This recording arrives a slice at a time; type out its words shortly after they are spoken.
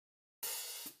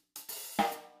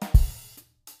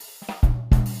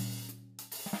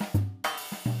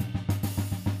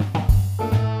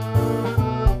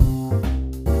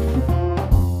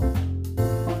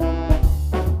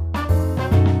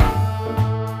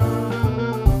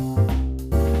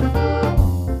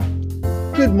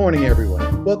Good morning,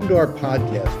 everyone. Welcome to our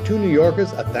podcast, Two New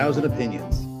Yorkers, A Thousand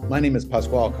Opinions. My name is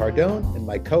Pasquale Cardone, and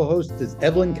my co-host is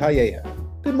Evelyn Calleja.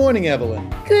 Good morning,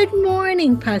 Evelyn. Good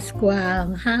morning,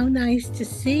 Pasquale. How nice to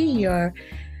see your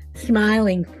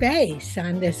smiling face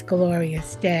on this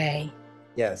glorious day.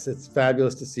 Yes, it's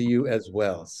fabulous to see you as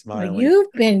well, smiling. Well,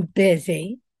 you've been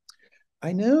busy.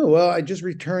 I know. Well, I just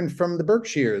returned from the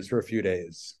Berkshires for a few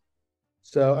days.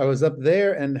 So I was up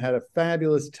there and had a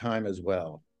fabulous time as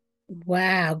well.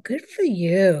 Wow, good for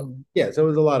you. Yeah, so it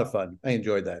was a lot of fun. I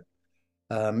enjoyed that.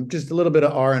 Just a little bit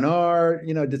of R&R,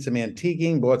 did some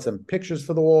antiquing, bought some pictures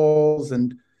for the walls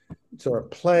and saw a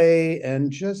play and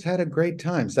just had a great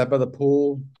time. Sat by the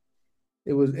pool.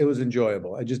 It was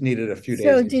enjoyable. I just needed a few days.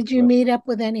 So, did you meet up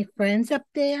with any friends up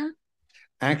there?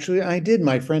 Actually, I did.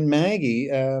 My friend Maggie,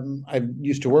 I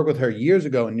used to work with her years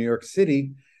ago in New York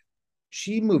City.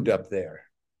 She moved up there.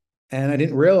 And I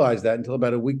didn't realize that until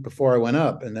about a week before I went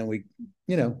up. And then we,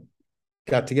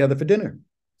 got together for dinner.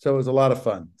 So it was a lot of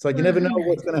fun. It's like you never know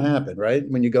what's going to happen, right?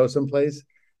 When you go someplace.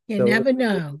 You So never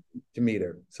know. To meet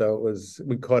her. So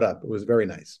we caught up. It was very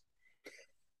nice.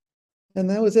 And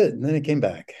that was it. And then it came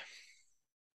back.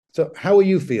 So how are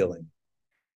you feeling?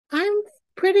 I'm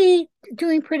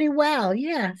doing pretty well.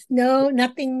 Yes. No,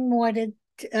 nothing more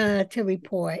to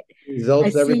report. I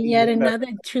Results, see everything yet better? another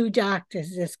two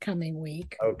doctors this coming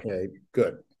week. Okay,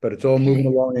 good. But it's all moving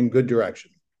along in good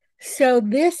direction. So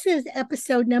this is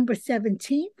episode number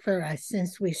 17 for us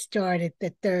since we started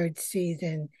the third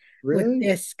season with Really?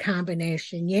 this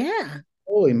combination. Yeah.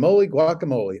 Holy moly,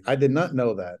 guacamole. I did not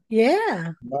know that.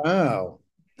 Yeah. Wow.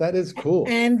 That is cool.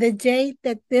 And the date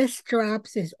that this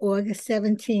drops is August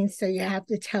 17th. So you have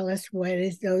to tell us what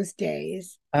is those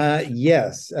days.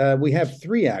 Yes, we have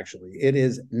three actually. It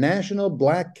is National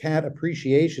Black Cat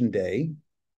Appreciation Day.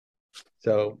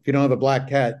 So if you don't have a black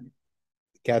cat,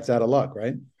 the cat's out of luck,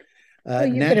 right? Well,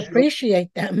 you could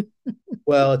appreciate them.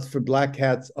 Well, it's for black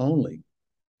cats only.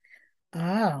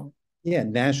 Oh. Yeah,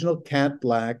 National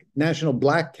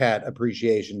Black Cat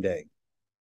Appreciation Day.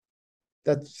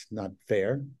 That's not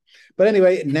fair. But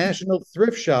anyway, National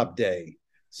Thrift Shop Day.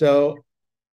 So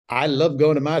I love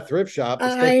going to my thrift shop.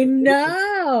 I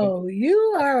know. You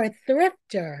are a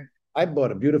thrifter. I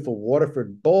bought a beautiful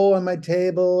Waterford bowl on my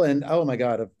table and oh my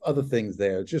God, of other things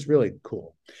there. It's just really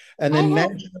cool. And then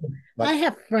I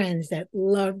have friends that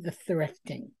love the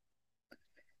thrifting.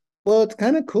 Well, it's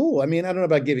kind of cool. I mean, I don't know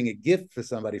about giving a gift for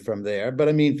somebody from there, but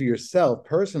I mean, for yourself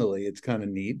personally, it's kind of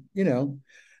neat.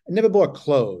 I never bought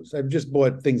clothes. I've just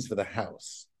bought things for the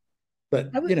house. But,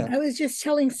 I was just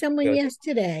telling someone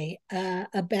yesterday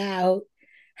about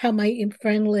how my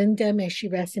friend Linda, may she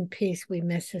rest in peace, we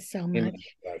miss her so much.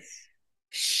 Yes.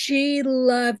 She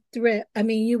loved thrift. I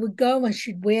mean, you would go and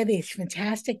she'd wear these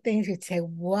fantastic things. You'd say,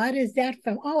 "What is that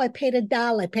from?" "Oh, I paid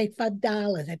 $1. I paid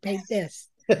 $5. I paid this."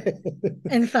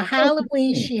 And for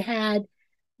Halloween, she had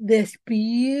this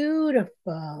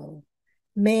beautiful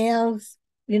male's,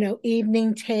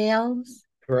 evening tails.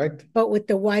 Correct. But with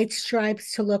the white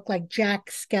stripes to look like Jack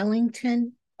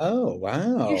Skellington. Oh,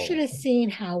 wow. You should have seen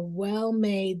how well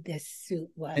made this suit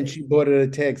was. And she bought it at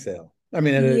a tag sale. I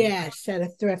mean, yes, at a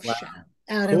thrift shop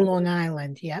out in Long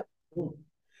Island. Yep. Cool.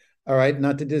 All right,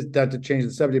 not to change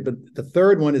the subject, but the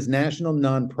third one is National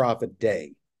Nonprofit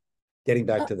Day. Getting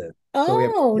back to this.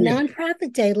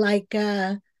 Nonprofit Day, like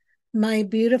my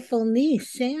beautiful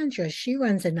niece, Sandra, she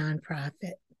runs a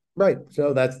nonprofit. Right.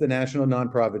 So that's the National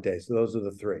Nonprofit Day. So those are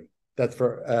the three. That's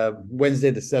for Wednesday,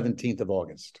 the 17th of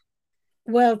August.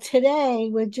 Well, today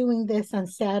we're doing this on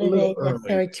Saturday, the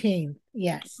 13th.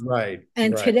 Yes. Right.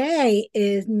 And today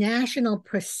is National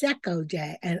Prosecco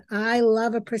Day. And I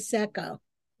love a Prosecco.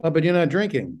 Oh, but you're not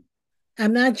drinking.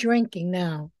 I'm not drinking,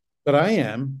 no. But I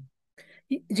am.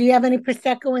 Do you have any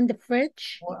Prosecco in the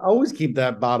fridge? Well, I always keep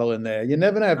that bottle in there. You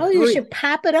never have. Oh, you should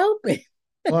pop it open.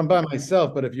 Well, I'm by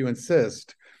myself, but if you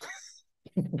insist.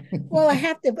 Well,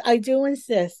 I do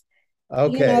insist.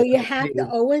 Okay. You have to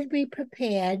always be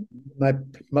prepared. My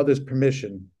mother's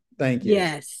permission. Thank you.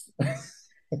 Yes.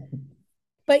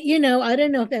 But, I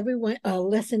don't know if our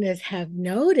listeners have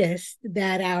noticed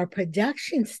that our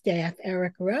production staff,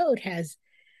 Eric Road, has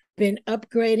been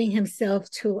upgrading himself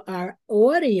to our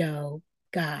audio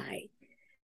guy.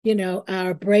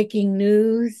 Our breaking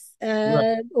news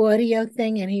audio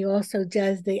thing. And he also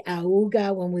does the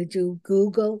auga when we do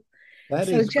Google.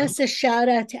 So just a shout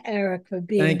out to Eric for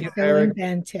being so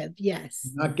inventive. Yes.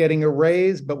 Not getting a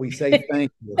raise, but we say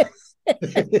thank you.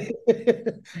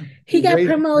 He got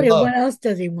promoted. What else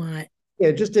does he want?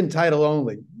 Yeah, just in title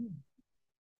only.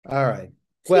 All right.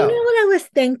 So you know what I was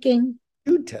thinking?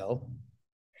 You tell.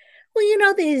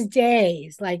 Well, these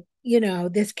days, like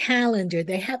this calendar.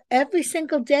 They have every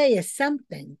single day is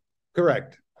something.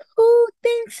 Correct. Who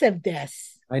thinks of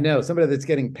this? I know somebody that's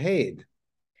getting paid.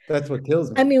 That's what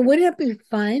kills I me. mean, wouldn't it be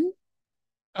fun?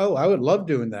 Oh, I would love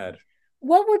doing that.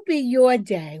 What would be your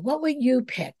day? What would you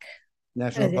pick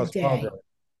National as a Pasquale day? Day.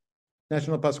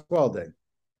 National Pasquale Day.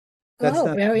 That's Oh,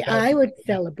 not very, that's I would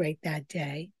celebrate that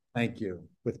day. thank you.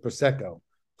 With Prosecco.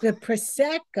 The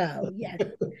Prosecco, yes.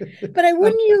 But I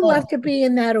wouldn't you love to be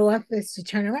in that office to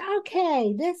turn around?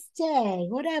 Okay, this day,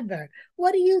 whatever.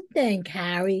 What do you think,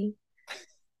 Harry?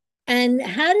 And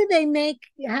how do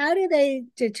they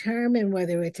determine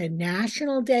whether it's a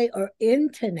national day or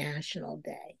international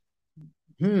day?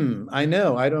 I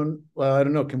know. I don't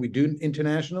know. Can we do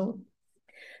international?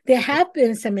 There have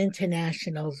been some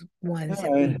international ones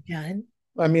that Uh, we've done.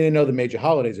 I mean, I know the major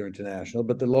holidays are international,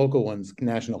 but the local ones,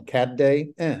 National Cat Day,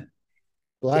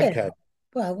 Black Yeah. Cat.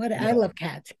 Well, what I No, love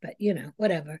cats, but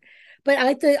whatever. But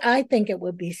I think it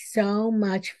would be so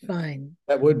much fun.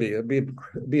 that would be. It'd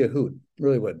be a hoot.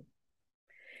 Really would.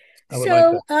 I would like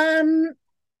So, that.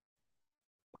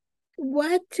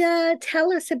 what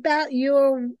tell us about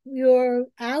your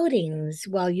outings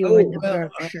while you were in Oh, the well,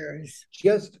 Berkshires?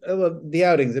 just well, the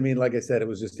outings. I mean, like I said, it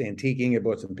was just antiquing. I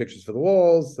bought some pictures for the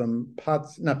walls, some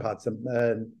pots, not pots, some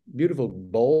beautiful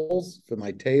bowls for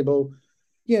my table.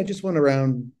 Yeah, just went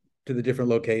around to the different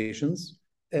locations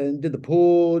and did the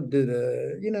pool. Did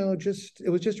just it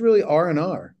was just really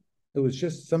R&R. It was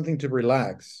just something to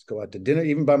relax, go out to dinner,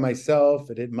 even by myself.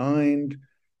 I didn't mind.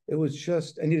 It was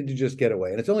just I needed to just get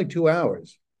away, and it's only 2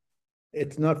 hours.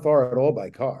 It's not far at all by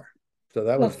car, so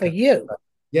that Well, was for kind you. of,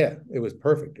 yeah, it was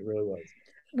perfect. It really was.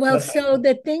 Well, But so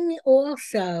the thing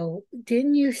also,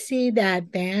 didn't you see that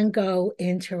Van Gogh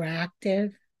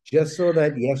Interactive? just saw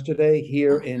that yesterday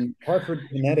here Oh, in Hartford,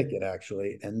 Connecticut,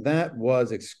 actually, and that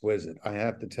was exquisite. I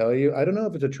have to tell you. I don't know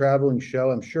if it's a traveling show.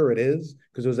 I'm sure it is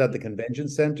because it was at the convention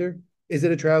center. Is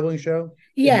it a traveling show?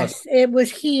 It must. yes, it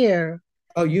was here.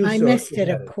 Oh, you I saw it. missed it,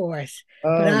 of course,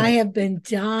 but Oh I my. have been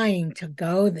dying to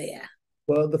go there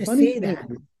Well, the to funny see thing, that.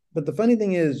 but the funny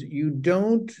thing is, you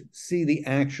don't see the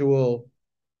actual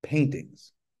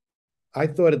paintings. I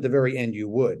thought at the very end you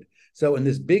would. So in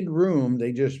this big room,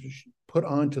 they just put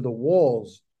onto the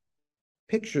walls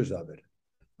pictures of it.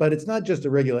 But it's not just a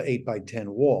regular 8 by 10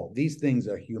 wall. These things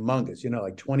are humongous,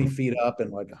 like 20 feet up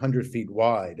and like 100 feet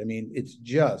wide. I mean, it's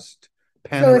just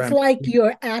So it's panoramic. like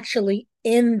you're actually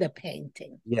in the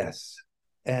painting. Yes.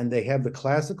 And they have the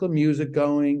classical music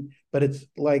going, but it's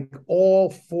like all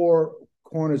four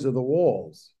corners of the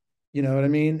walls. You know what I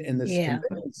mean? In this Yeah.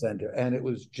 convention center. And it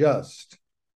was just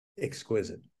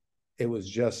exquisite. It was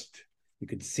just, you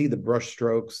could see the brush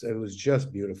strokes. It was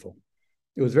just beautiful.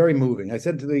 It was very moving. I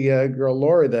said to the girl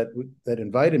Laura that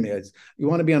invited me, "You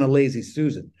want to be on a lazy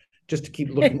Susan, just to keep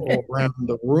looking all around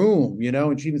the room,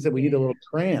 And she even said, "We need a Yeah. little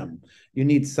tram. You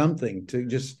need something to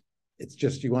just. It's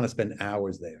just you want to spend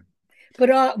hours there."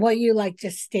 But were you like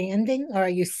just standing or are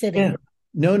you Yeah. sitting?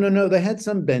 No, no, no. They had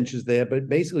some benches there, but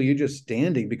basically you're just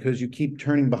standing because you keep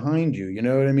turning behind you. You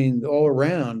know what I mean? All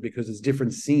around because it's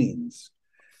different scenes.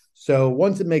 So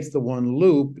once it makes the one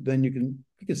loop, then you can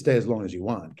stay as long as you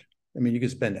want. I mean, you can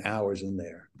spend hours in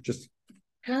there. Just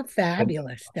How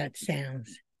fabulous that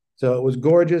sounds. so it was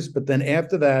gorgeous. But then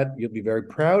after that, you'll be very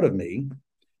proud of me.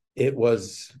 It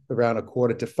was around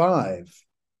 4:45,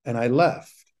 and I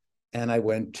left, and I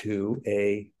went to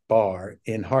a bar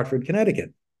in Hartford,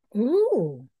 Connecticut.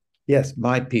 Ooh, Yes,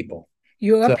 my people.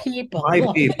 your So my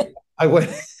people. people. I went.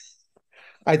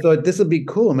 I thought this will be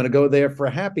cool. I'm going to go there for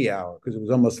a happy hour because it was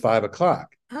almost 5 o'clock.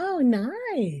 Oh,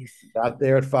 nice. Got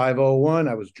there at 5:01.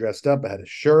 I was dressed up. I had a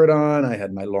shirt on. I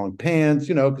had my long pants,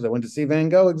 because I went to see Van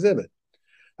Gogh exhibit.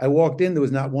 I walked in. There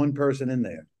was not one person in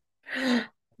there.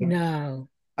 No.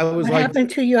 I was What like, happened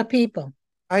to your people?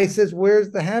 I says,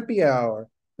 "Where's the happy hour?"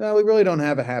 No, we really don't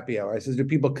have a happy hour. I says, "Do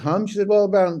people come?" She said, "Well,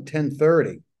 about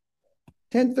 10:30."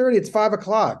 10:30. It's 5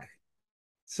 o'clock.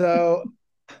 So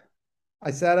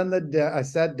I sat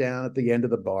down at the end of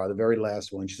the bar, the very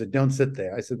last one. She said, "Don't sit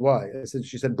there." I said, "Why?"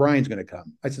 She said, "Brian's going to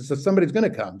come." I said, "So somebody's going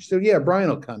to come." She said, "Yeah, Brian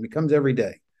will come. He comes every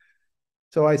day."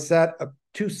 So I sat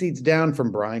 2 seats down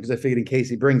from Brian because I figured in case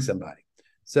he brings somebody.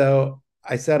 So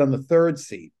I sat on the third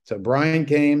seat. So Brian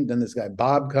came, then this guy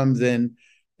Bob comes in,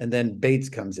 and then Bates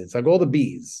comes in. So like all the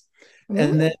B's.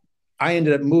 And then Ooh, I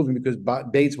ended up moving because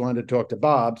Bates wanted to talk to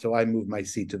Bob. So I moved my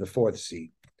seat to the fourth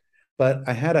seat. But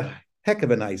I had a heck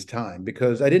of a nice time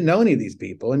because I didn't know any of these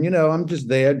people. And, I'm just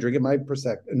there drinking my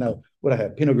Prosecco. No, what I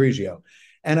had, Pinot Grigio.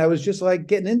 And I was just like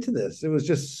getting into this. It was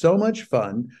just so much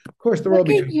fun. Of course, they're all look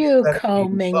at between you 70 and above,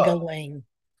 co-mingling.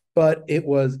 but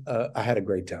I had a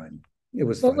great time. It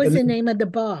was What fun. was And the name of the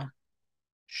bar?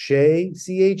 Chez,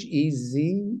 Chez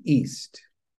East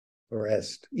or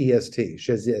Est, EST,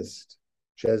 Chez Est,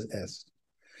 Chez Est.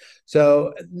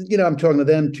 So, I'm talking to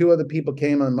them. Two other people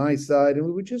came on my side, and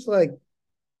we were just like,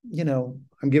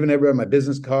 I'm giving everyone my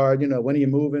business card. When are you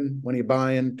moving? When are you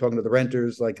buying? Talking to the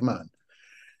renters, like, come on.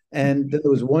 And then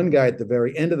there was one guy at the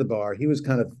very end of the bar. He was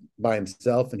kind of by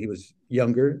himself, and he was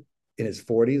younger, in his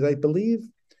 40s, I believe.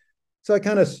 So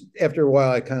after a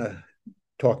while, I kind of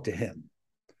talked to him.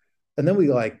 And then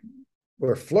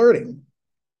we're flirting.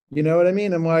 You know what I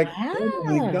mean? I'm like, oh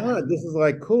my Ah, God, this is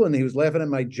like cool. And he was laughing at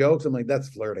my jokes. I'm like, that's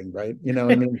flirting, right? You know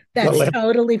what I mean? that's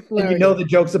totally And flirty. the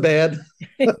jokes are bad.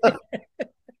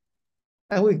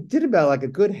 And we did about like a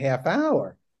good half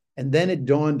hour. And then it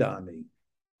dawned on me,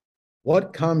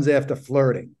 what comes after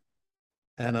flirting?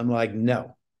 And I'm like,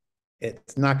 no,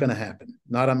 it's not going to happen.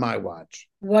 Not on my watch.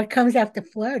 What comes after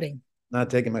flirting? Not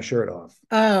taking my shirt off.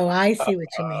 Oh, I see what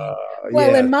you mean.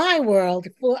 Well, Yeah. in my world,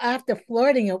 after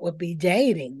flirting, it would be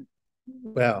dating.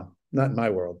 Well, not in my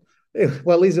world.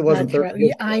 Well, at least it wasn't That's 30 right.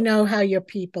 years I know how your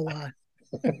people are.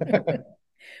 ago.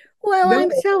 Well, No,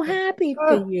 I'm so happy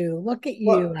for uh, you. Look at you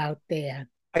well, out there.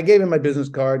 I gave him my business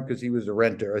card because he was a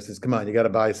renter. I says, come on, you got to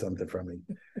buy something from me.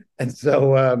 And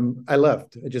so I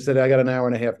left. I just said, I got an hour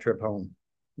and a half trip home.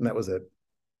 And that was it.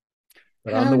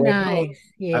 But on How the way home,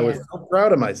 nice. I was Yeah. so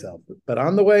proud of myself. But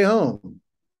on the way home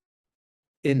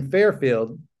in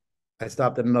Fairfield, I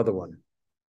stopped at another one.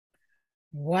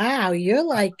 Wow, you're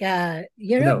like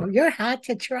No, you're hot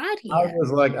to trot I here.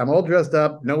 was like, I'm all dressed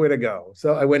up, nowhere to go.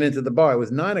 So I went into the bar. It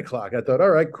was 9 o'clock. I thought,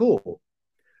 all right, cool.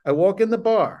 I walk in the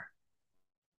bar,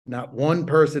 not one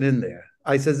person in there.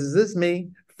 I says, is this me?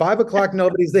 5 o'clock,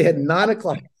 nobody's there. 9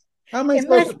 o'clock. How am I It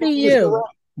supposed to must be find this you.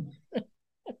 garage?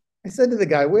 I said to the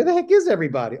guy, where the heck is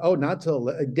everybody? Oh, not till,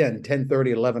 again,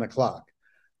 10:30, 11 o'clock.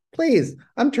 Please,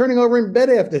 I'm turning over in bed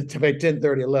after by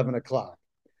 10:30, 11 o'clock.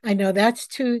 I know that's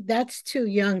too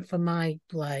young for my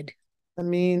blood. I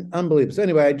mean, unbelievable. So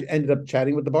anyway, I ended up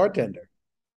chatting with the bartender,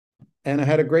 and I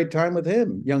had a great time with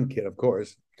him. Young kid, of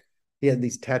course. He had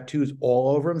these tattoos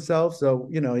all over himself. So,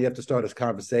 you have to start his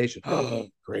conversation. Oh,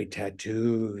 great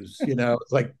tattoos.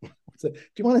 It's like, do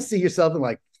you want to see yourself in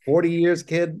like 40 years,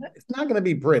 kid? It's not going to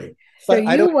be pretty. So But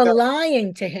I you don't were know.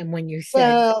 lying to him when you said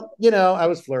Well, I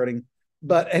was flirting.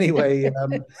 But anyway,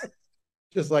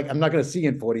 just like I'm not going to see you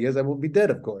in 40 years. I will be dead,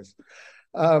 of course.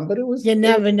 But you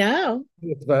never know.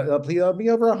 I'll be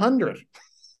over 100.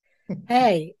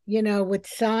 Hey, with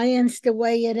science the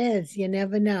way it is, you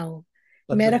never know.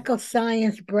 But Medical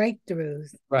science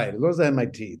breakthroughs. right, as long as I have my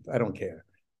teeth, I don't care.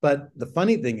 But the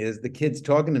funny thing is, the kid's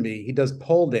talking to me. He does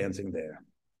pole dancing there.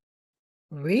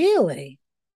 Really?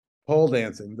 Pole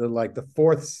dancing, the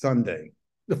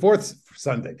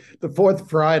fourth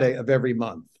Friday of every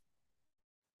month.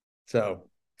 So,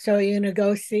 So you're gonna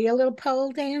go see a little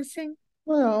pole dancing?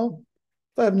 well,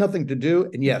 if I have nothing to do,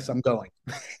 and yes, I'm going.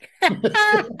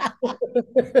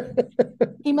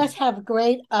 He must have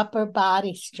great upper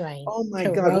body strength Oh my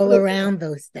to God. roll around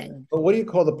those things. What do you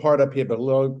call the part up here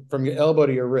below from your elbow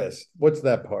to your wrist? What's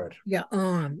that part? Your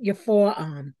arm, your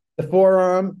forearm. The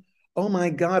forearm. Oh my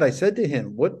God. I said to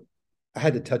him, what? I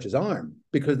had to touch his arm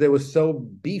because they were so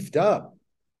beefed up,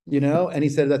 And he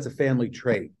said, that's a family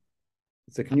trait.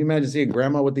 I said, can you imagine seeing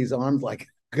grandma with these arms like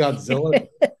Godzilla?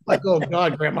 Like, oh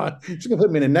God, grandma, she's going to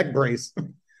put me in a neck brace.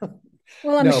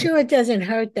 Well, I'm No. sure it doesn't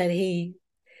hurt that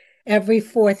every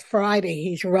fourth Friday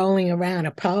he's rolling around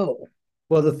a pole.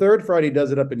 Well, the third Friday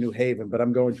does it up in New Haven, but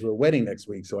I'm going to a wedding next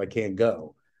week, so I can't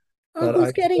go. Oh, But who's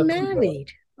I getting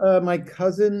married? my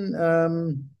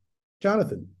cousin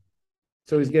Jonathan.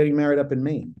 So he's getting married up in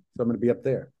Maine. So I'm going to be up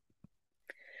there.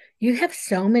 You have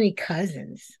so many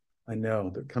cousins. I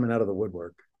know they're coming out of the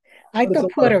woodwork. I But it's a thought lot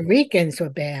of Puerto fun. Ricans were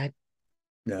bad.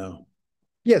 No.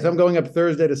 Yes, I'm going up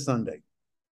Thursday to Sunday.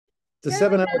 It's a Oh,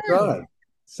 7 hour nice. drive.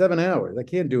 7 hours. I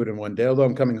can't do it in one day. Although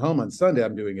I'm coming home on Sunday,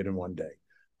 I'm doing it in one day.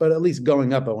 But at least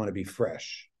going up, I want to be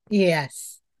fresh.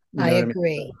 Yes, You I know what I mean?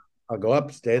 agree. I'll go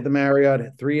up, stay at the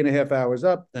Marriott, 3.5 hours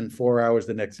up, then 4 hours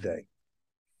the next day.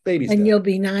 Baby And steps. you'll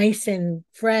be nice and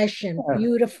fresh and Yeah.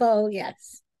 beautiful.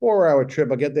 Yes. 4 hour trip.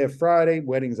 I'll get there Friday.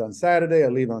 Wedding's on Saturday. I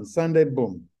leave on Sunday.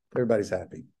 Boom. Everybody's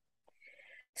happy.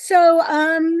 So,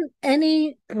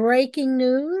 any breaking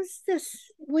news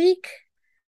this week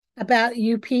about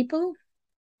you people?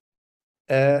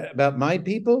 About my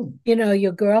people,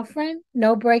 Your girlfriend?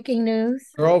 No breaking news?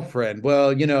 girlfriend.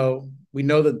 Well, we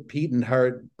know that Pete and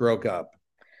her broke up.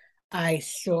 I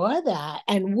saw that.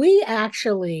 And we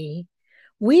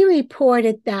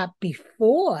reported that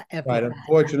before Right. everybody.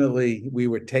 Unfortunately, we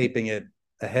were taping it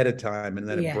ahead of time and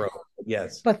then it Yeah. broke.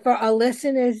 Yes. But for our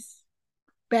listeners'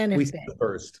 We said benefit, it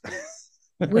first.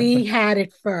 We had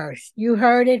it first. You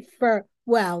heard it first.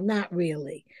 Well, not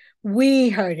really. We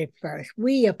heard it first.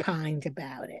 We opined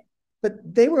about it. But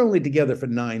they were only together for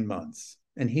 9 months,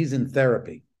 and he's in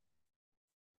therapy.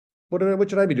 What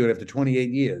should I be doing after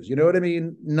 28 years? You know what I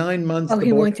mean? 9 months, Oh, the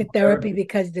he boy went to in therapy therapy.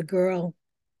 because the girl,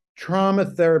 Trauma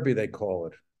therapy, they call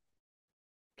it.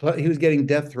 He was getting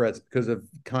death threats because of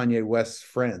Kanye West's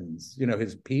friends,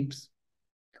 his peeps,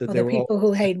 that or they the were all. people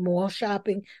who hate mall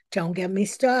shopping, don't get me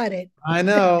started. I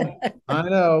know. I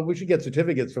know. We should get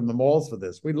certificates from the malls for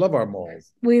this. We love our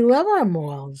malls. We love our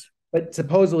malls. But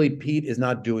supposedly Pete is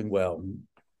not doing well.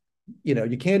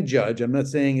 You can't judge. I'm not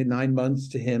saying in 9 months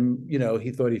to him,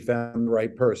 he thought he found the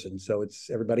right person. So it's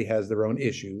everybody has their own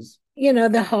issues.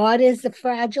 The heart is a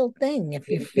fragile thing. If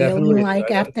you're It feeling definitely is.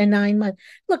 like after 9 months,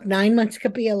 look, 9 months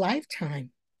could be a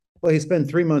lifetime. Well, he spent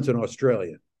 3 months in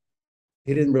Australia.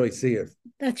 He didn't really see her.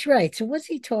 That's right. So what's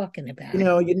he talking about?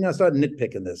 You're not start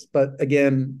nitpicking this, but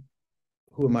again,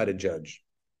 who am I to judge?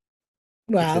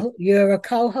 It's his. Well, you're a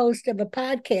co-host of a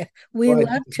podcast. We Well, I think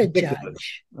love it's to ridiculous.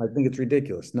 judge. I think it's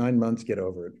ridiculous. 9 months, get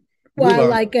over it. Move Well, on.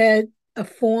 like a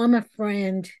former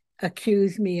friend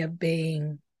accused me of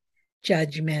being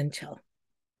judgmental.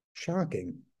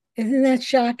 Shocking. Isn't that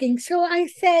shocking? So I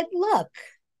said, look,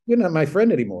 You're not my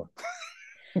friend anymore.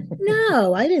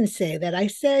 no, I didn't say that. I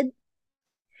said,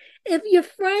 if your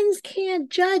friends can't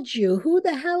judge you, who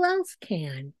the hell else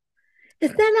can?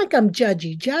 It's not like I'm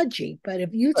judgy, but if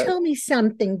you Right. tell me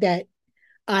something that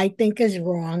I think is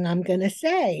wrong, I'm going to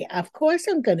say, of course,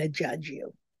 I'm going to judge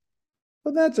you.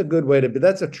 Well, that's a good way to be.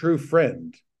 That's a true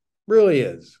friend. Really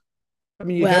is. I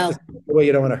mean, you have to Well, say it the way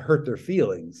you don't want to hurt their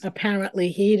feelings. apparently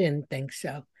he didn't think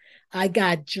so. I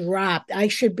got dropped. I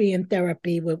should be in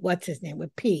therapy with what's his name,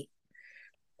 with Pete.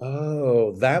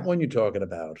 Oh, that one you're talking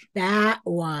about. That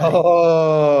one.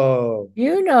 Oh,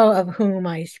 You know of whom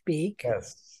I speak.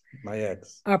 yes, my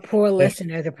ex. Our poor Yeah,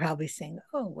 listeners are probably saying,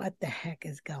 oh, what the heck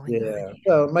is going on yeah. here?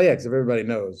 Well, my ex, if everybody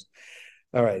knows.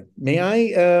 All right. May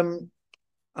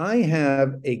I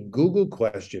have a Google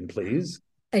question, please.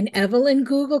 An Evelyn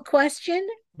Google question?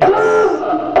 Yes.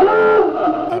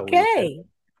 I will. Okay.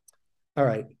 All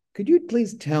right. Could you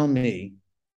please tell me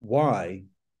why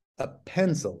a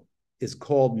pencil is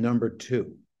called number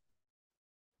two?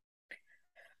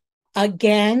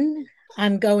 Again,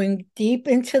 I'm going deep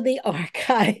into the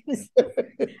archives.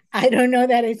 I don't know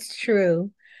that it's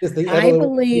true. Is the I Evelyn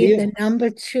believe Wikipedia? the number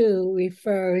two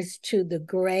refers to the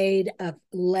grade of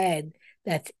lead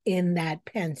that's in that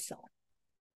pencil.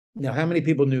 Now, how many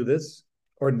people knew this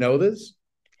or know this?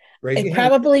 Raise And your hand.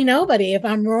 probably nobody. If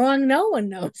I'm wrong, no one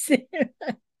knows.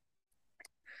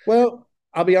 Well,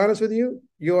 I'll be honest with you.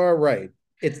 You are right.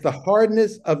 It's the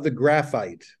hardness of the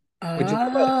graphite, which is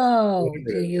Oh,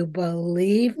 do you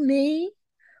believe me?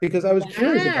 because I was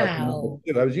curious about the number Wow.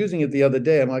 two. I was using it the other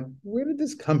day. I'm like, where did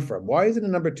this come from? Why is it a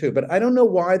number two? But I don't know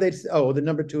why they. Oh, the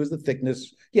number two is the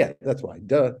thickness. Yeah, that's why.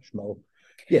 Duh, schmo.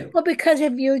 Yeah, Well, because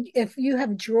if you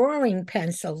have drawing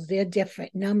pencils, they're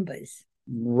different numbers.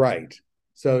 right.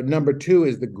 So number two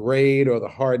is the grade or the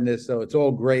hardness. So it's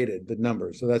all graded, the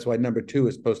numbers. So that's why number two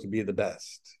is supposed to be the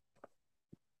best.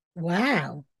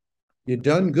 Wow. You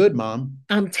done good, Mom.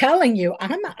 I'm telling you,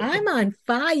 I'm on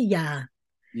fire.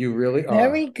 You really Very are.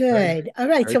 Very, good. All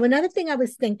right. very. So another thing I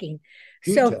was thinking.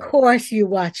 Do So of tell. course you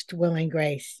watched Will and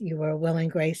Grace. You were a Will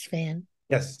and Grace fan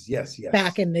Yes, yes,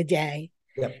 back yes. in the day.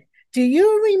 Yep. Do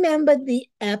you remember the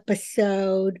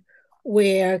episode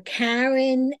where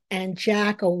Karen and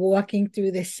Jack are walking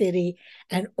through the city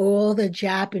and all the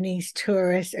Japanese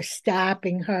tourists are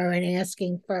stopping her and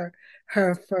asking for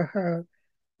her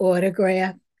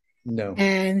autograph? No.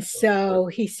 And so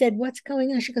he said, what's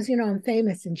going on? She goes, I'm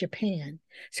famous in Japan.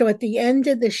 So at the end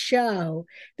of the show,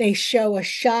 they show a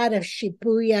shot of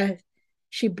Shibuya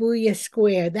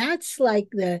Square. That's like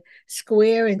the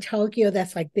square in Tokyo.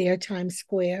 That's like their Times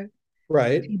Square.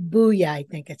 Right. Shibuya, I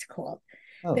think it's called.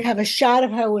 They Oh. have a shot of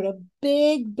her with a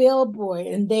big billboard,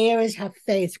 and there is her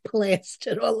face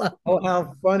plastered all over. Oh,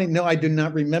 how funny. No, I do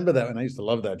not remember that one. I used to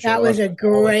love that show. I That was watched a it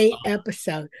all the great time.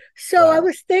 episode. So I Wow.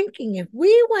 was thinking, if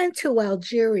we went to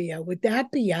Algeria, would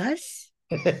that be us?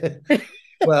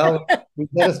 Well, we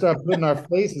better start putting our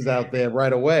faces out there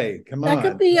right away. Come That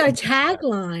could on. be our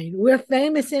tagline. We're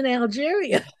famous in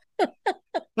Algeria.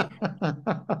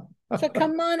 So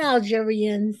come on,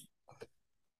 Algerians.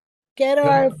 Get Come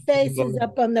our on, faces people.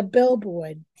 up on the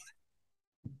billboard.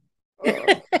 Oh,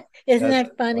 Isn't that's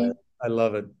that funny? I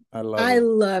love it. I love I it.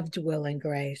 loved Will and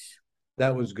Grace.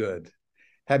 That was good.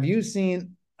 Have you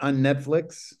seen on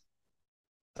Netflix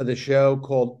the show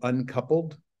called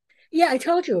Uncoupled? Yeah, I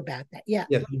told you about that. Yeah,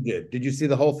 Yes, you did. Did you see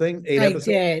the whole thing? Eight I episodes?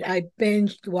 did. I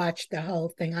binged watched the whole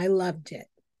thing. I loved it.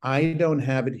 I don't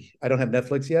have it. I don't have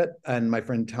Netflix yet. And my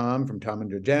friend Tom from Tom and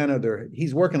Georgiana,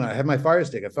 he's working on it. I have my Fire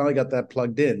Stick. I finally got that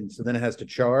plugged in. So then it has to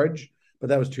charge. But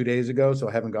that was 2 days ago. So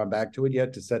I haven't gone back to it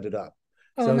yet to set it up.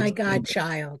 Oh So my it's God,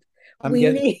 child. I'm We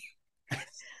getting need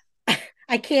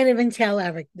I can't even tell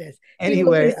Eric this. He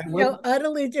will anyway, be so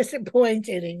utterly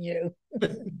disappointed in you.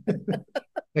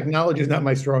 technology is not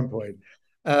my strong point.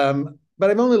 But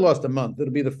I've only lost a month.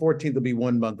 It'll be the 14th, it'll be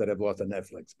 1 month that I've lost on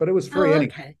Netflix. But it was free Oh,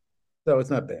 anyway. okay. So it's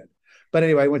not bad. But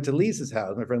anyway, I went to Lisa's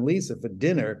house, my friend Lisa, for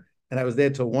dinner, and I was there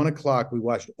till 1 o'clock. We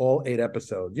watched all 8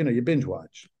 episodes. You binge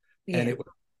watch, and Yeah. it was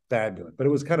fabulous. But it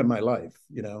was kind of my life,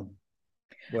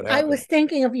 what I happened. was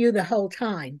thinking of you the whole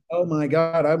time. Oh my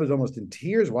God, I was almost in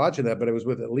tears watching that, but I was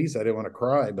with Lisa. I didn't want to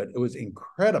cry, but it was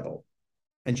incredible.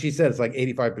 And she said it's like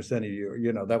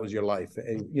 85% of that was your life.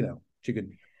 She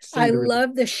could I see the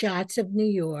love the shots of New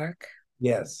York.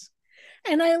 yes.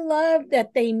 And I love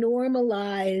that they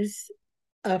normalize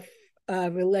a, a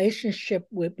relationship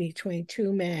between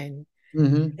two men.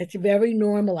 Mm-hmm. It's very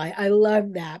normal. I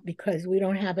love that because we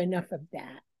don't have enough of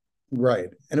that. Right.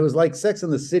 And it was like Sex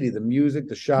in the City, the music,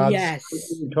 the shots. Yes.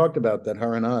 We talked about that,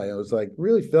 her and I. It was like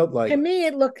really felt To like, me,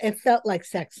 it felt like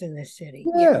Sex in the City.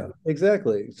 Yeah. yeah,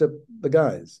 exactly. Except the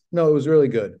guys. No, it was really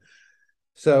good.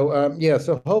 So yeah,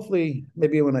 so hopefully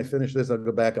maybe when I finish this, I'll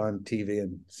go back on TV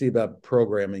and see about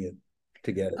programming it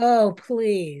to get it. Oh,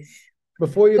 please.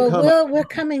 Before you But come, we're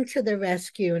coming to the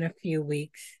rescue in a few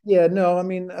weeks. yeah, no, I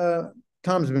mean,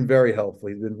 Tom's been very helpful.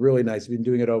 He's been really nice. He's been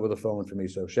doing it over the phone for me.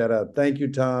 So shout out. Thank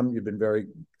you, Tom. You've been very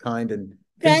kind and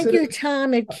Thank considerate. you,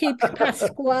 Tom. It keeps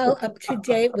Pasquale up to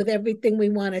date with everything we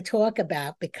want to talk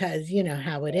about because you know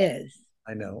how it is.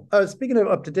 I know. Speaking of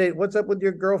up to date, what's up with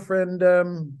your girlfriend?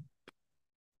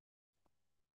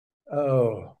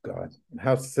 Oh God,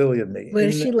 how silly of me. Where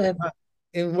does she live?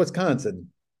 In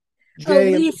Wisconsin. Oh,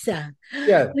 Jay and Lisa.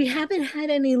 yeah, We haven't had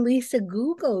any Lisa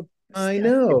Google I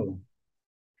stuff. know.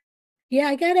 Yeah,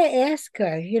 I gotta ask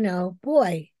her,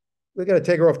 boy, We got to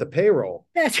take her off the payroll.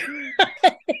 that's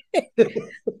right.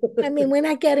 I mean, we're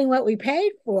not getting what we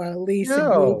paid for, Lisa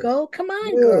No, Google. Come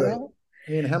on, really. girl.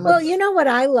 I mean, how Well, much? you know what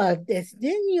I love this?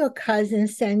 Didn't your cousin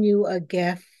send you a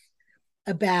gift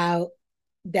about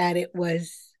that it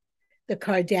was the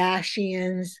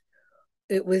Kardashians?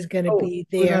 It was going to Oh, be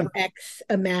it was their on X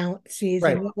amount season.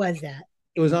 right. What was that?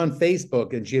 It was on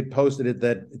Facebook, and she had posted it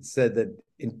that it said that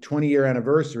in 20-year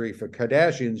anniversary for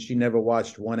Kardashians, she never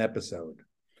watched one episode.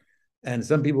 And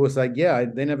some people was like, yeah,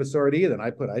 they never saw it either. And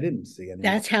I didn't see any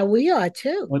That's how we are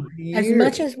too. 20 As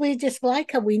much years. as we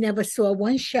dislike her, we never saw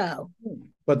one show.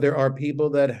 But there are people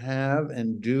that have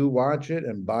and do watch it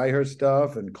and buy her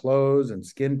stuff and clothes and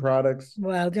skin products.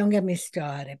 Well, don't get me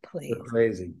started, They're please.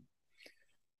 crazy.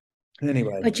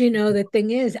 Anyway, But the thing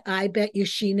is, I bet you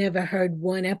she never heard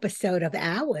one episode of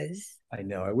ours. I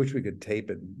know. I wish we could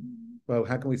tape it. Well,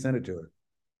 how can we send it to her?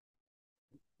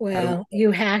 How do we?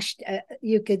 Well,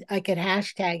 I could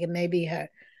hashtag and maybe her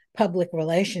public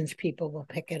relations people will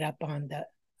pick it up on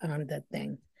the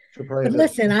thing. She'll probably But have to.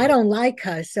 listen, I don't like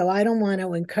her, so I don't want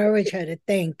to encourage her to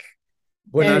think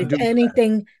We're that not it's doing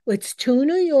anything. It's two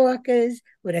New Yorkers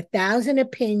with 1,000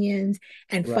 opinions,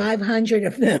 and right. 500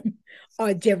 of them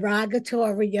are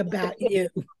derogatory about you.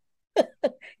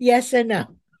 Yes or no?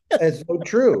 It's so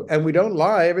true. And we don't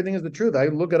lie. Everything is the truth. I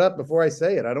look it up before I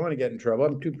say it. I don't want to get in trouble.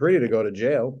 I'm too pretty to go to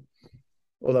jail.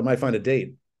 Well, I might find a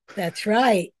date. That's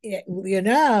right.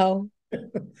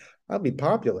 I'll be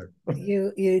popular.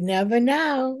 You never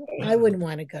know. I wouldn't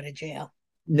want to go to jail.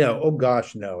 No. Oh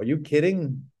gosh, no. Are you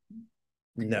kidding?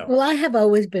 No. Well, I have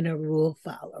always been a rule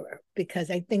follower because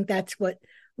I think that's what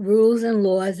rules and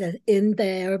laws are in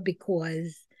there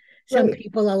because some Right.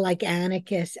 people are like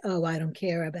anarchists. Oh, I don't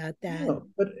care about that. No.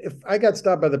 But if I got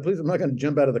stopped by the police, I'm not going to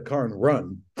jump out of the car and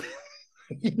run.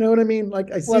 You know what I mean?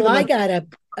 Like I see Well, them I on got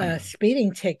a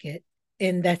speeding ticket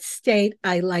in that state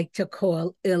I like to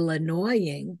call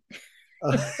Illinoising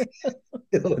uh,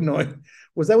 Illinois.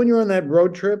 Was that when you were on that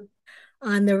road trip?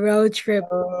 on the road trip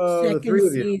Oh, the second three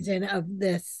of you. season of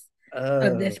this Oh,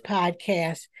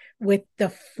 podcast with the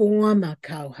former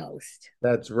co-host.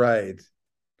 that's right.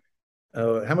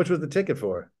 Oh, how much was the ticket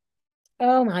for?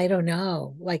 Oh, I don't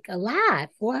know, like a lot,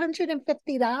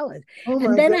 $450. Oh And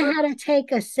my then I God. had to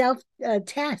take a self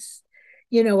test,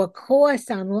 a course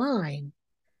online.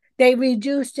 They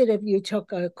reduced it if you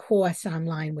took a course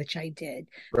online, which I did,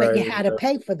 but you Right. had to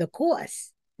pay for the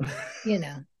course, you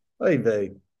know. Oy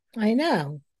vey. I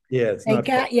know. Yeah, it's They not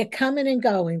fun. got you coming and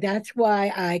going. That's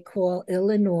why I call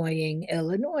Illinoising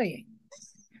Illinoising.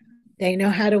 They know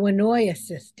how to annoy a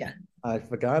sister. I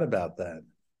forgot about that.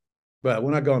 But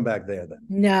we're not going back there then.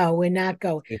 No, we're not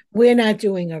going. We're not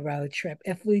doing a road trip.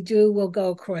 If we do, we'll go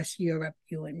across Europe,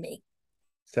 you and me.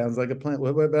 Sounds like a plan.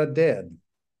 What about Dad?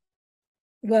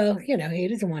 Well, he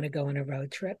doesn't want to go on a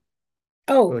road trip.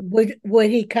 Oh, Well,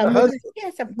 would he the come with us? husband.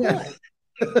 Yes, of Yeah. course.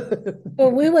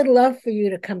 Well, we would love for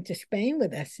you to come to Spain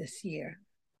with us this year.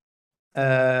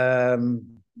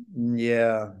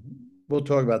 Yeah, we'll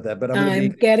talk about that. But I'm going to I'm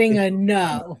be getting a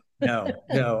no. no.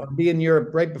 I'll be in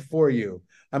Europe right before you.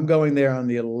 I'm going there on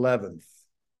the 11th.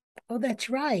 Oh, that's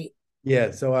right.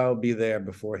 Yeah, so I'll be there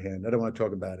beforehand. I don't want to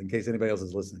talk about it in case anybody else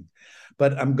is listening.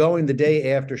 But I'm going the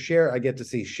day after Cher. I get to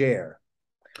see Cher.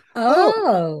 Oh,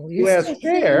 Oh, you're you still asked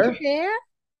seeing Cher? Cher?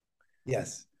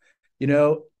 Yes. You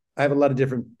know, I have a lot of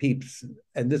different peeps,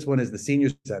 and this one is the senior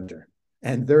center,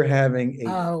 and they're having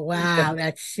Oh, a wow,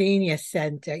 that's senior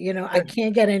center. I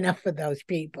can't get enough of those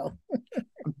people.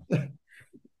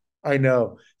 I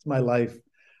know it's my life.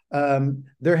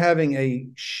 They're having a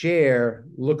Cher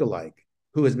lookalike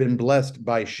who has been blessed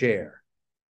by Cher,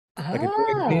 like a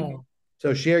drag queen. Oh,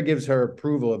 So Cher gives her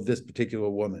approval of this particular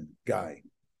guy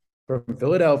from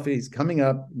Philadelphia. He's coming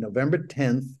up November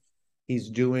 10th. He's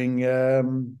doing a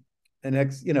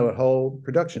whole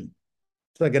production.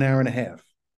 It's like an hour and a half.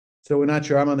 So we're not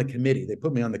sure. I'm on the committee. They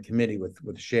put me on the committee with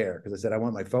Cher because I said I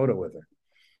want my photo with her.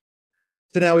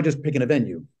 So now we're just picking a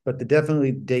venue, but the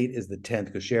definitely date is the 10th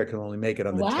because Cher can only make it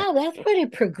on the 10th. wow, that's pretty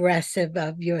progressive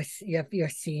of your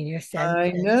senior center.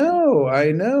 I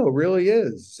know, really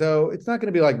is. So it's not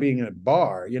going to be like being in a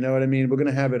bar, you know what I mean? We're going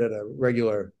to have it at a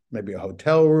regular, maybe a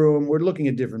hotel room. We're looking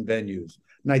at different venues.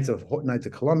 Knights of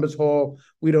Columbus Hall.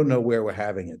 We don't know where we're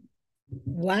having it, but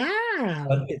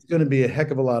Wow. it's going to be a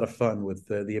heck of a lot of fun with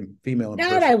the female That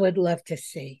I impression. would love to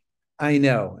see. I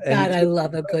know, and God, it's I going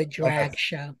love to a be good drag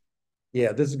show.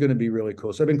 yeah, this is going to be really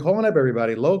cool. So I've been calling up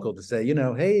everybody local to say,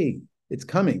 hey, it's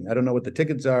coming. I don't know what the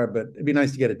tickets are, but it'd be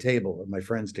nice to get a table with my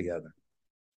friends together.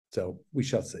 So we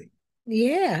shall see.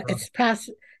 Yeah,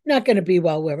 not going to be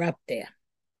while we're up there.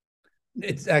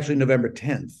 It's actually November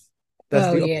 10th. That's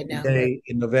Oh, the yeah, only no. day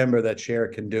in November that Cher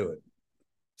can do it.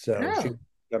 So she's Oh,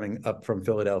 coming up from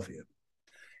Philadelphia.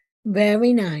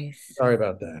 very nice. Sorry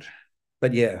about that.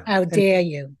 But yeah, How and dare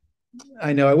you?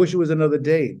 I know I wish it was another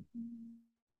date,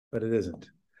 but it isn't.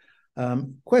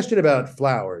 Question about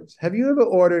flowers. Have you ever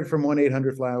ordered from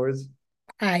 1-800 Flowers?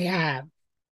 I have.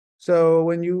 So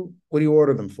what do you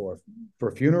order them for?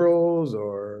 For funerals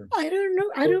or I don't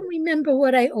know. I don't remember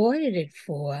what I ordered it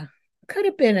for. Could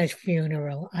have been a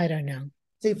funeral. I don't know.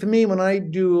 see for me when I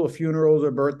do funerals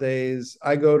or birthdays,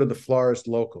 I go to the florist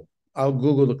local. I'll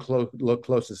Google the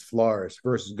closest florist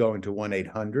versus going to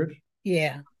 1-800.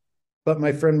 Yeah. But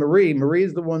my friend Marie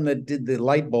is the one that did the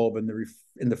light bulb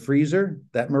in the freezer.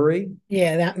 That Marie,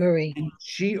 Yeah, that Marie.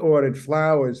 she ordered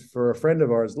flowers for a friend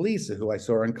of ours, Lisa, who I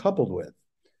saw uncoupled with.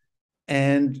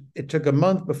 And it took a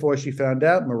month before she found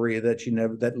out, Maria,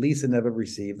 that Lisa never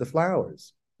received the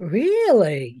flowers.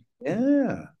 Really?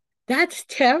 Yeah. That's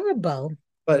terrible.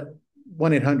 But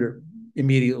 1-800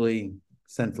 immediately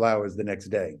sent flowers the next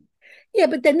day. Yeah,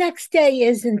 but the next day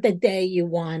isn't the day you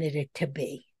wanted it to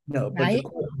be, No, but the right?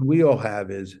 question we all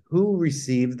have is who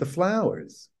received the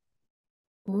flowers?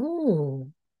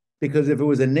 Ooh, Because if it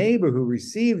was a neighbor who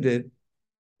received it,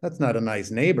 that's not a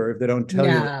nice neighbor if they don't tell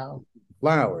you the no.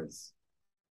 flowers.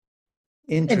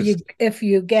 If you Interesting. if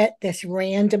you get this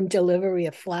random delivery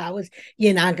of flowers,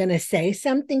 you're not going to say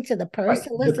something to the Right.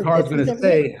 person. The Listen, card's this going to isn't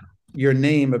me. say your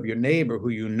name of your neighbor who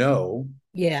you know,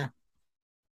 Yeah.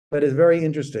 but it's very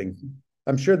interesting.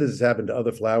 I'm sure this has happened to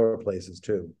other flower places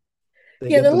too. They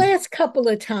Yeah, get the them. last couple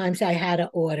of times I had to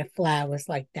order flowers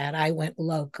like that, I went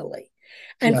locally.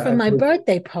 And Yeah, for my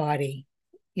birthday party,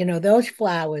 those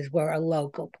flowers were a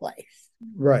local place.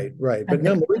 right. But And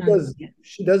no, the, Marie does.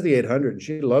 She does the 800. And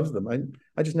she loves them.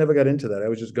 I just never got into that. I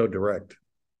would just go direct.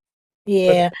 But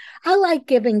yeah, I like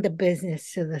giving the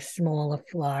business to the smaller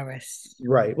florists.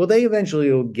 right. Well, they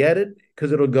eventually will get it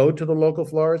because it'll go to the local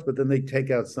florist, but then they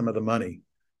take out some of the money.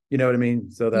 You know what I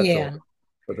mean? So that's all. Yeah.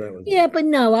 But that was Yeah, but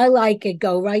no, I like it.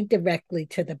 Go right directly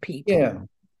to the people. yeah.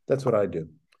 That's what I do.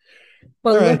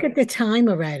 All Well, right. look at the time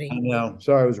I already. know.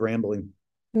 Sorry, I was rambling.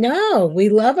 No, we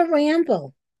love a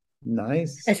ramble,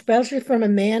 Nice. especially from a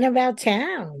man of our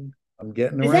town. I'm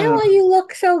getting Is that around. why you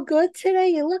look so good today?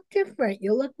 You look different.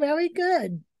 You look very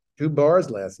good. 2 bars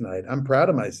last night. I'm proud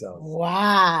of myself.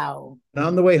 Wow. And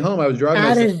on the way home, I was driving How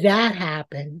myself. does that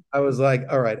happen? I was like,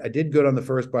 all right, I did good on the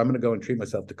first bar. I'm going to go and treat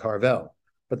myself to Carvel.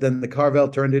 But then the Carvel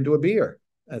turned into a beer.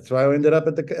 That's why I ended up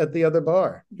at the other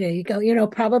bar. There you go.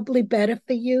 Probably better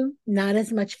for you. Not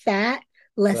as much fat,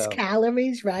 less Well,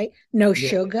 calories, right? No yeah,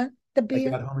 sugar. the I beer?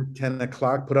 got home at 10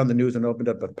 o'clock, put on the news, and opened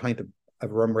up a pint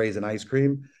of rum raisin ice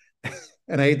cream,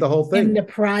 and I ate the whole In the thing.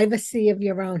 privacy of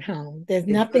your own home. There's It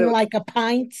said nothing it, like a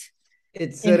pint it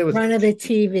in said it was front of the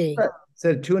TV. it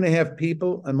said 2.5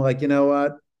 people. I'm like, you know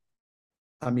what?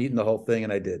 I'm eating the whole thing,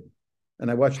 and I did. And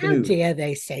I watched the How news. dare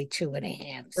they say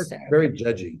 2.5, That's sir? very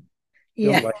judgy.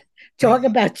 Don't Yeah, like talk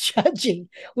about judging.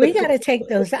 We got to take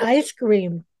those ice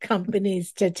cream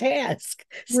companies to task.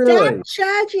 Stop really.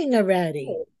 judging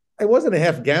already. It wasn't a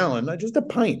half gallon, just a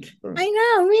pint. I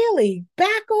know, really.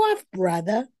 Back off,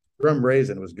 brother. Rum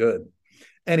raisin was good.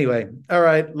 Anyway, all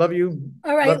right. Love you.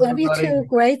 All Love right, love you everybody. too.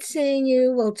 Great seeing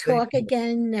you. We'll Thank talk you.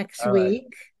 again next All right.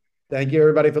 week. Thank you,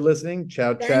 everybody, for listening.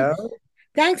 Ciao, Thanks. ciao.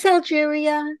 Thanks,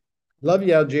 Algeria. Love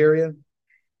you, Algeria.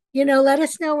 Let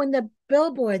us know when the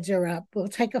billboards are up. We'll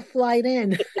take a flight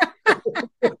in.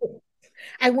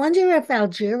 I wonder if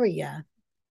Algeria,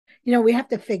 we have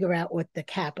to figure out what the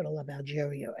capital of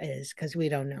Algeria is because we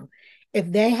don't know.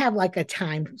 If they have like a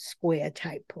Times Square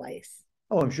type place,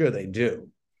 Oh, I'm sure they do.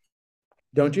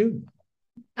 Don't you?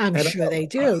 I'm I don't sure they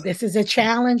know. do. This is a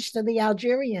challenge to the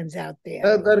Algerians out there.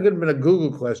 That could have been a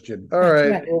Google question. All That's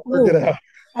right. right. We'll work it Ooh,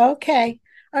 out. okay.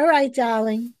 All right,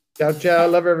 darling. Ciao, ciao.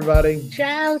 Love everybody.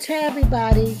 Ciao to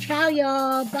everybody. Ciao,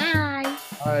 y'all. Bye.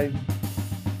 Bye.